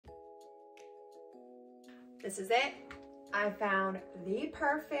this is it. I found the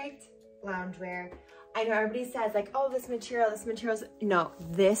perfect loungewear. I know everybody says like, oh, this material's, no,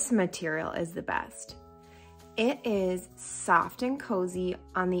 this material is the best. It is soft and cozy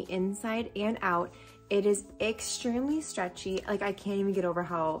on the inside and out. It is extremely stretchy. Like I can't even get over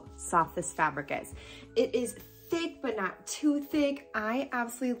how soft this fabric is. It is thick, but not too thick. I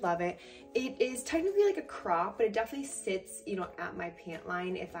absolutely love it. It is technically like a crop, but it definitely sits, you know, at my pant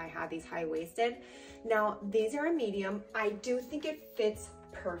line if I have these high-waisted. Now, these are a medium. I do think it fits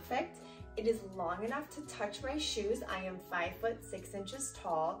perfect. It is long enough to touch my shoes. I am 5'6"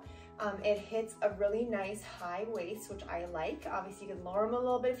 tall. It hits a really nice high waist, which I like. Obviously, you can lower them a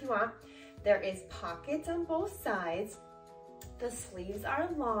little bit if you want. There is pockets on both sides. The sleeves are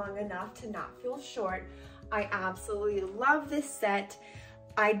long enough to not feel short. I absolutely love this set.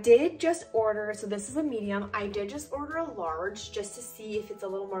 I did just order, so this is a medium. I did just order a large just to see if it's a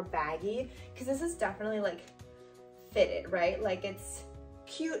little more baggy, because this is definitely like fitted, right? Like it's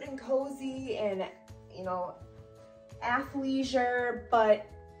cute and cozy and, you know, athleisure, but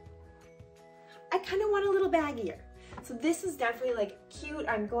I kind of want a little baggier. So this is definitely like cute.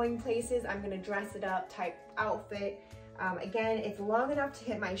 I'm going places, I'm gonna dress it up type outfit. Again, it's long enough to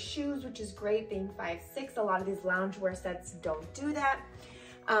hit my shoes, which is great being 5'6". A lot of these loungewear sets don't do that.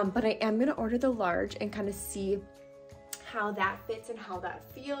 But I am gonna order the large and kind of see how that fits and how that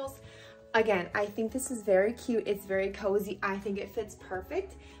feels. Again, I think this is very cute. It's very cozy. I think it fits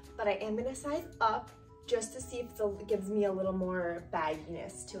perfect, but I am gonna size up just to see if it gives me a little more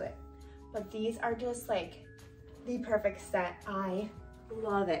bagginess to it. But these are just like the perfect set. I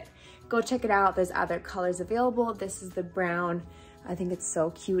love it. Go check it out. There's other colors available. This is the brown. I think it's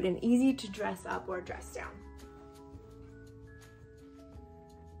so cute and easy to dress up or dress down.